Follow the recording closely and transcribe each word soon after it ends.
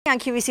On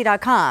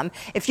QVC.com,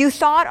 if you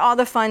thought all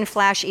the fun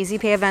Flash Easy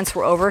Pay events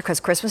were over because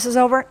Christmas is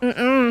over,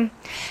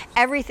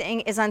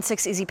 everything is on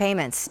 6 easy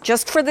payments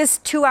just for this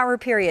 2-hour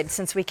period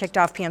since we kicked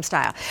off PM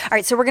Style. All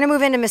right, so we're going to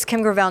move into Miss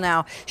Kim Gravel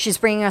now. She's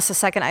bringing us a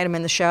second item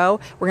in the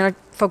show. We're going to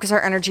focus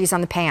our energies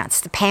on the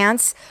pants. The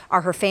pants are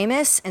her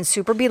famous and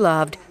super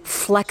beloved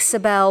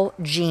Flexibelle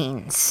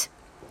jeans.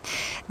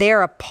 They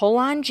are a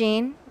pull-on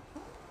jean.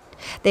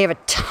 They have a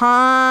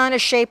ton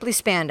of shapely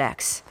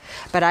spandex.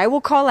 But I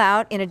will call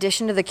out, in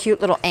addition to the cute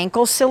little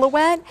ankle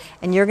silhouette,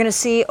 and you're going to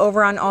see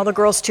over on all the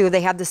girls too,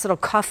 they have this little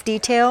cuff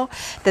detail,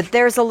 that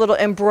there's a little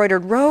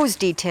embroidered rose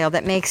detail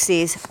that makes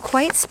these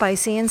quite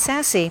spicy and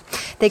sassy.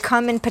 They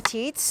come in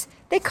petites.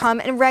 They come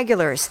in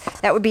regulars.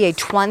 That would be a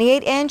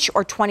 28-inch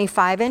or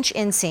 25-inch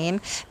inseam.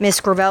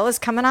 Miss Gravel is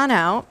coming on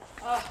out.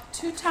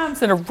 2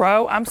 times in a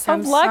row. I'm so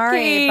lucky.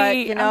 Sorry, but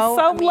you know,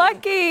 I'm so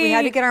lucky. We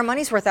had to get our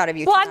money's worth out of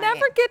you Well, tonight. I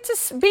never get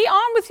to be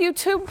on with you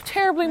too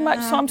terribly much,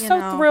 so I'm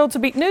so thrilled to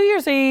be. New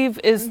Year's Eve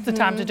is the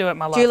time to do it,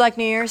 my love. Do you like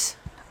New Year's?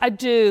 I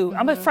do.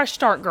 I'm a fresh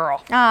start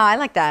girl. Ah, I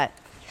like that.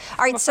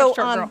 All right,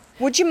 so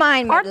would you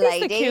mind, my Aren't these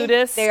lady? the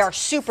cutest? They are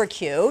super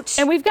cute.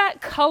 And we've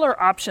got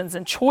color options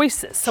and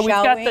choices. So we've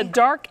got the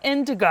dark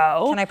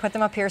indigo. Can I put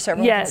them up here so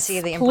everyone can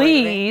see the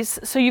embroidery? Please.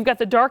 So you've got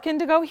the dark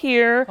indigo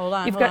here. Hold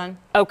on, you've hold got, on.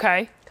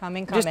 Okay.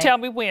 Coming. Just tell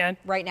me when.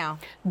 Right now.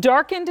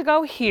 Dark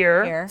indigo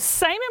here.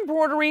 Same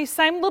embroidery,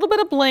 same little bit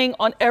of bling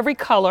on every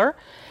color.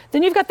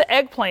 Then you've got the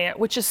eggplant,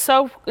 which is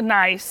so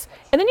nice.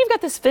 And then you've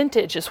got this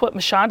vintage, is what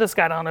Mashonda's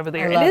got on over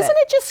there. And isn't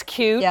it just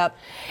cute? Yep.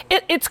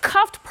 It's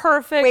cuffed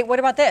perfect. Wait, what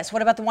about this?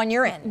 What about the one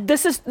you're in?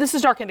 This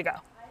is dark indigo.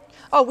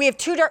 Oh, we have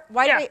 2 dark.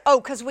 Why do we? Oh,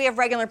 because we have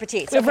regular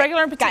petites. We have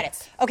regular and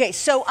petites. Got it. Okay,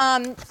 so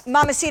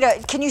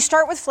Mamacita, can you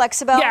start with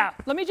Flexibelle? Yeah.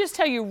 Let me just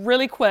tell you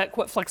really quick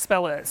what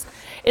Flexibelle is.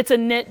 It's a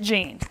knit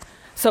jean.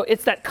 So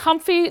it's that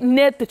comfy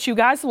knit that you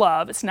guys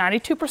love. It's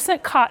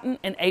 92% cotton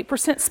and 8%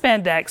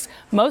 spandex.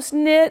 Most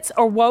knits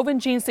or woven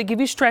jeans that give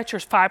you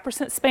stretchers,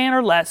 5% span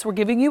or less. We're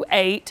giving you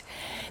 8.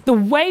 The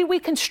way we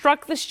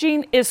construct this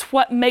jean is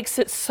what makes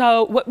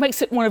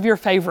it one of your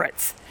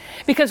favorites.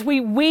 Because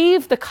we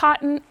weave the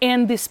cotton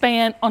and the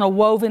span on a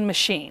woven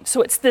machine.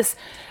 So it's this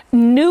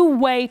new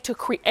way to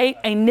create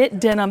a knit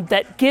denim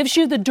that gives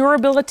you the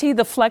durability,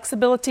 the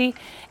flexibility.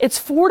 It's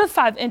 4 to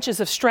 5 inches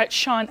of stretch,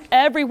 Sean,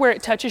 everywhere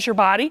it touches your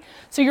body.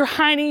 So your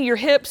hiney, your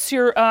hips,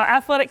 your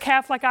athletic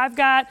calf like I've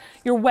got,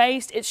 your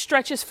waist, it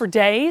stretches for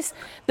days.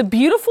 The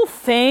beautiful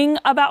thing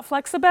about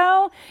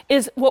Flexibelle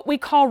is what we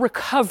call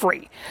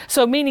recovery.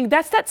 So meaning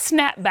that's that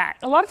snapback.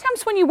 A lot of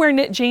times when you wear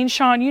knit jeans,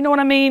 Sean, you know what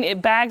I mean?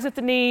 It bags at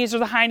the knees or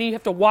the hiney. You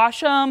have to wash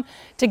them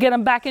to get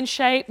them back in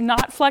shape.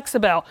 Not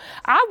Flexibelle.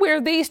 I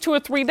wear these 2 or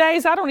 3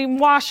 days. I don't even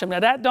wash them.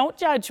 Now don't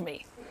judge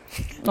me.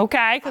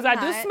 Okay, because I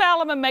do smell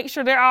them and make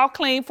sure they're all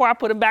clean before I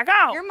put them back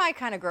on. You're my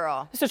kind of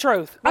girl. It's the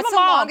truth. I'm a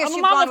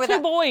mom with 2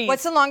 boys.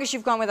 What's the longest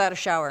you've gone without a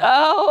shower?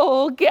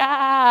 Oh,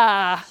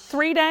 God.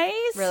 3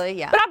 days? Really?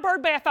 Yeah. But I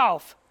bird bath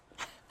off.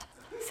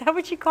 Is that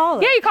what you call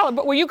it? Yeah, you call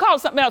it. Well, you call it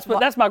something else,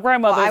 but that's my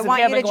grandmother's in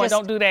heaven going,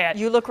 don't do that.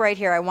 You look right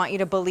here. I want you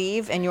to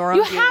believe in your own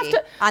beauty. You have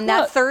to. On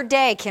that 3rd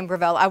day, Kim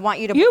Gravel, I want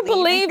you to believe. You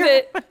believe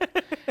it.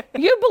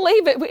 You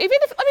believe it. Let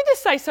me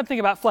just say something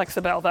about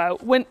Flexibelle, though.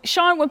 When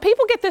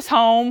people get this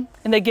home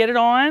and they get it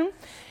on,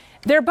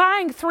 they're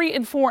buying 3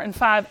 and 4 and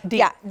 5 deep.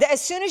 Yeah, as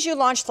soon as you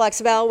launched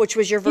Flexibelle, which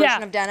was your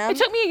version of denim. It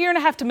took me a year and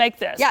a half to make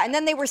this. Yeah, and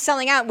then they were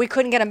selling out. We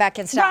couldn't get them back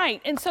in stock.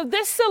 Right, and so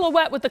this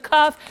silhouette with the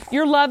cuff,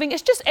 you're loving.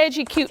 It's just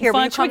edgy, cute, and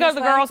fun. Should we go to the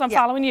girls? I'm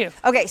following you.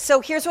 Okay,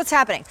 so here's what's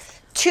happening.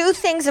 2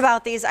 things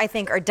about these I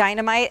think are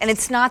dynamite, and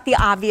it's not the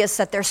obvious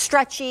that they're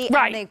stretchy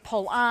and they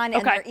pull on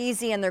and they're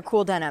easy and they're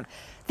cool denim.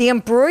 The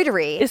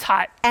embroidery is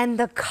hot. And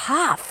the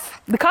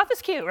cuff. The cuff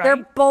is cute, right?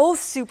 They're both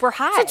super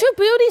high. So 2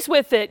 booties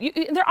with it.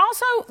 They're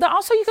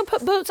also you can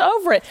put boots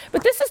over it.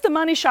 But this is the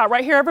money shot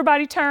right here.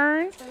 Everybody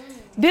turn.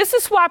 This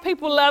is why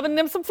people loving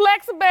them some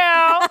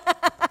Flexibelle.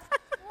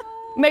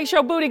 Make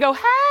sure booty go,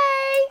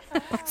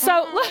 hey.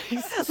 So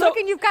look,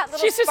 and you've got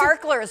little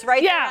sparklers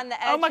right there on the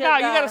edge. Oh my God,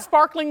 you got a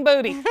sparkling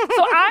booty.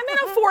 So I'm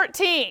in a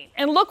 14,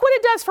 and look what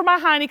it does for my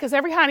hiney, because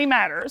every hiney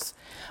matters.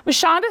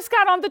 Mashonda's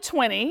got on the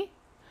 20.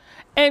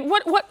 And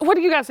what are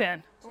you guys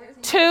in?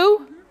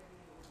 2?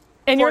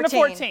 And you're in a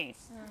 14.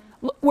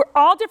 We're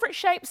all different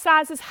shapes,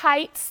 sizes,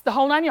 heights, the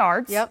whole 9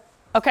 yards. Yep.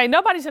 Okay,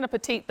 nobody's in a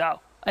petite,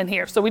 though, in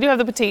here. So we do have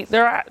the petite.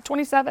 They're at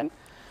 27.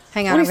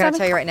 Hang on, I'm going to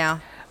tell you right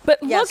now.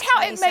 But look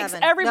how it makes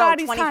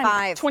everybody's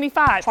 25.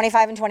 25.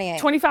 25 and 28.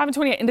 25 and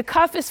 28. And the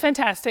cuff is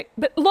fantastic.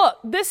 But look,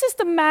 this is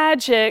the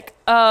magic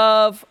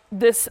of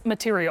this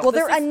material. Well,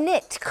 they're a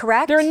knit,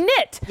 correct? They're a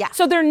knit. Yeah.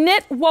 So they're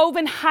knit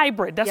woven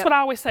hybrid. That's what I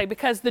always say,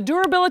 because the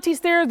durability's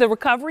there, the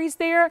recovery's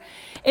there,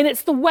 and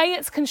it's the way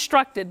it's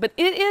constructed. But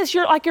it is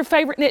your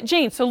favorite knit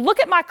jean. So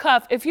look at my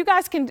cuff. If you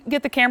guys can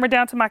get the camera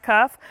down to my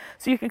cuff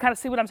so you can kind of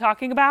see what I'm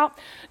talking about.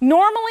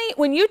 Normally,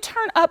 when you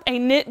turn up a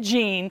knit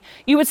jean,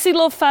 you would see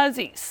little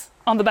fuzzies.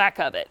 on the back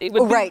of it. It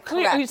would be clear.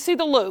 Correct. You see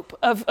the loop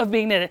of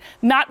being knitted.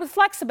 Not with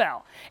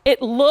Flexibelle.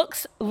 It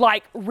looks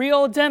like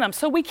real denim.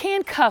 So we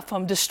can cuff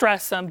them,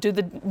 distress them, do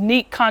the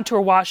neat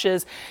contour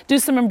washes, do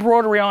some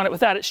embroidery on it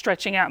without it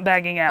stretching out and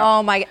bagging out.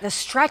 Oh my, the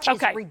stretch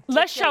is ridiculous.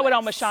 Let's show it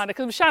on Mashonda,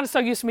 because Mashonda's so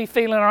used to me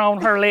feeling her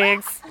on her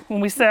legs when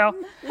we sell.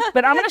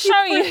 But I'm going to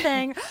show you.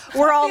 Thing.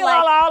 We're all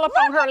like, all up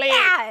on her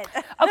legs.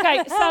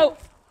 Okay, so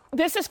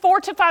this is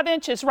 4 to 5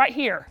 inches right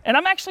here. And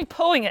I'm actually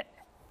pulling it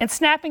and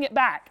snapping it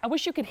back. I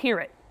wish you could hear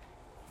it.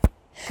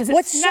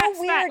 What's so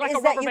weird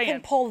is that you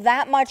can pull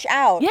that much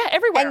out. Yeah,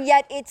 everywhere. And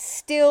yet it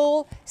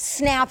still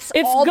snaps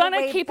all the way back. It's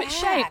going to keep it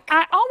shaped.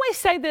 I always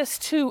say this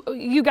to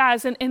you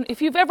guys, and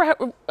if you've ever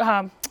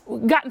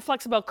gotten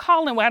Flexibelle,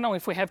 call in. Well, I don't know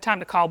if we have time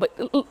to call, but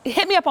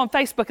hit me up on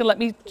Facebook and let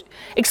me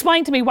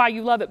explain to me why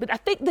you love it. But I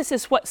think this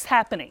is what's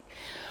happening.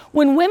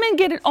 When women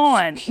get it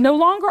on, no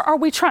longer are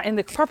we trying, and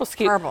the purple's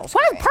cute. Why is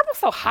purple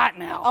so hot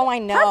now? Oh, I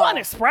know. Purple and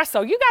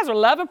espresso. You guys are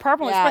loving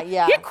purple and espresso.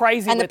 Yeah. Get crazy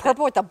with it. And the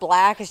purple with the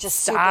black is just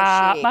super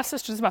chic. My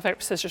sister's my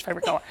sister's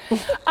favorite color.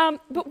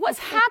 But what's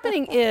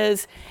happening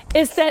is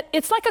that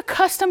it's like a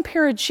custom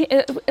pair of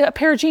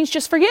jeans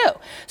just for you.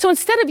 So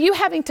instead of you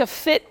having to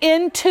fit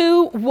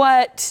into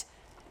what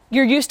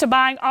you're used to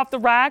buying off the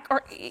rack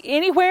or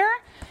anywhere,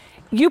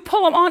 you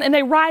pull them on and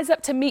they rise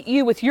up to meet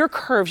you with your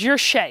curves, your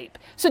shape.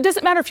 So it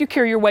doesn't matter if you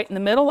carry your weight in the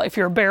middle, if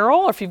you're a barrel,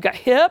 or if you've got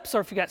hips, or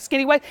if you've got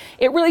skinny waist.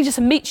 It really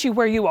just meets you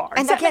where you are.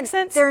 Does that make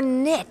sense? They're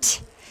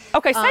knit.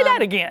 Okay, say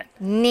that again.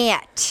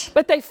 Knit.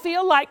 But they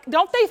feel like,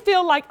 don't they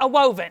feel like a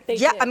woven?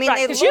 Yeah, I mean,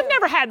 because you've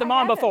never had them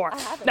on before.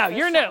 No,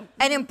 you're new.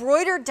 And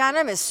embroidered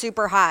denim is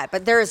super hot,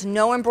 but there is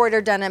no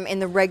embroidered denim in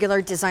the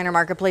regular designer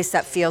marketplace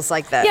that feels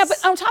like this. Yeah,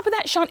 but on top of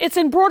that, Sean, it's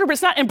embroidered, but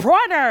it's not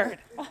embroidered.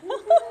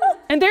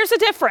 And there's a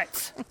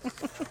difference.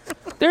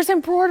 There's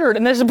embroidered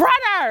and there's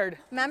embroidered.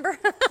 Remember?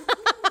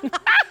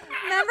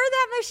 Remember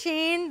that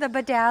machine, the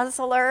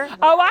bedazzler?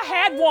 Oh, I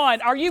had one.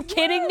 Are you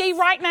kidding me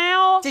right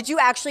now? Did you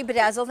actually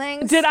bedazzle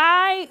things? Did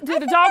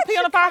the dog pee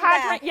on the fire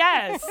hydrant?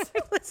 Yes.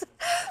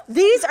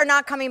 These are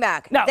not coming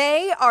back. No.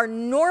 They are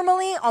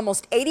normally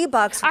almost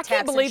 $80. I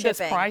can't believe this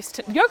price.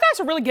 You guys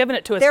are really giving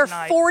it to us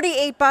tonight.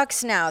 They're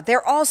 $48 now.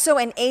 They're also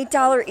an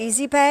 $8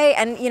 easy pay.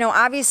 And, you know,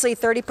 obviously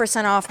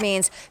 30% off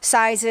means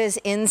sizes,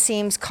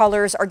 inseams,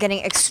 colors are getting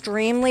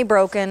extremely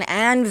broken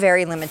and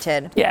very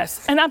limited.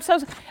 Yes. And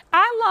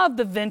I love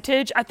the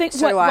vintage. I think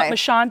what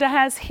Mashonda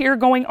has here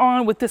going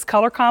on with this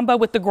color combo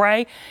with the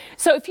gray.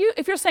 So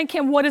if you're saying,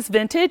 Kim, what is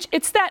vintage?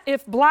 It's that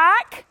if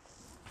black,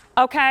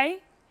 okay,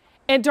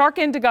 and dark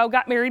indigo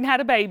got married and had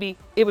a baby,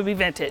 it would be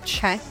vintage.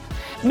 Okay.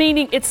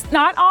 Meaning it's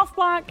not off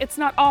black, it's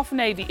not off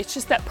navy. It's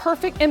just that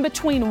perfect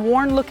in-between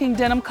worn-looking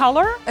denim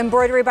color.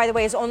 Embroidery, by the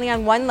way, is only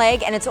on one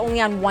leg and it's only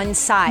on one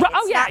side.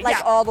 Oh, it's not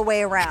like all the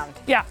way around.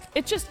 Yeah,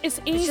 it's easy.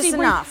 It's just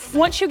enough.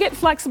 Once you get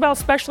Flexibelle,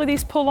 especially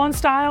these pull-on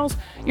styles,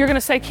 you're gonna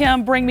say,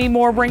 Kim, bring me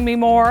more,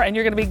 and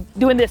you're gonna be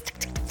doing this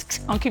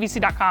on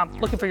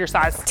QVC.com, looking for your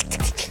size.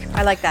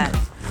 I like that.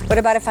 What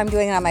about if I'm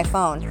doing it on my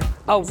phone?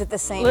 Oh, is it the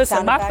same listen,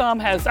 sound my effect?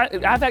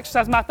 thumb I've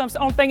exercised my thumb. The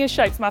only thing in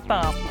shape's my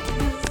thumb.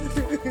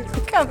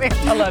 Come here.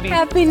 I love you.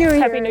 Happy New Year.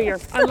 Happy New Year.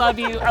 I love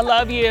you. I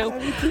love you.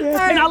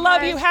 And I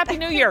love you. Happy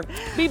New Year.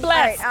 Be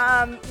blessed.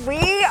 All right,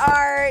 we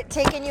are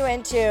taking you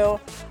into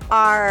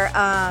our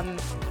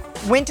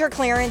winter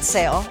clearance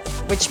sale,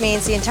 which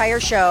means the entire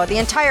show, the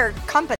entire company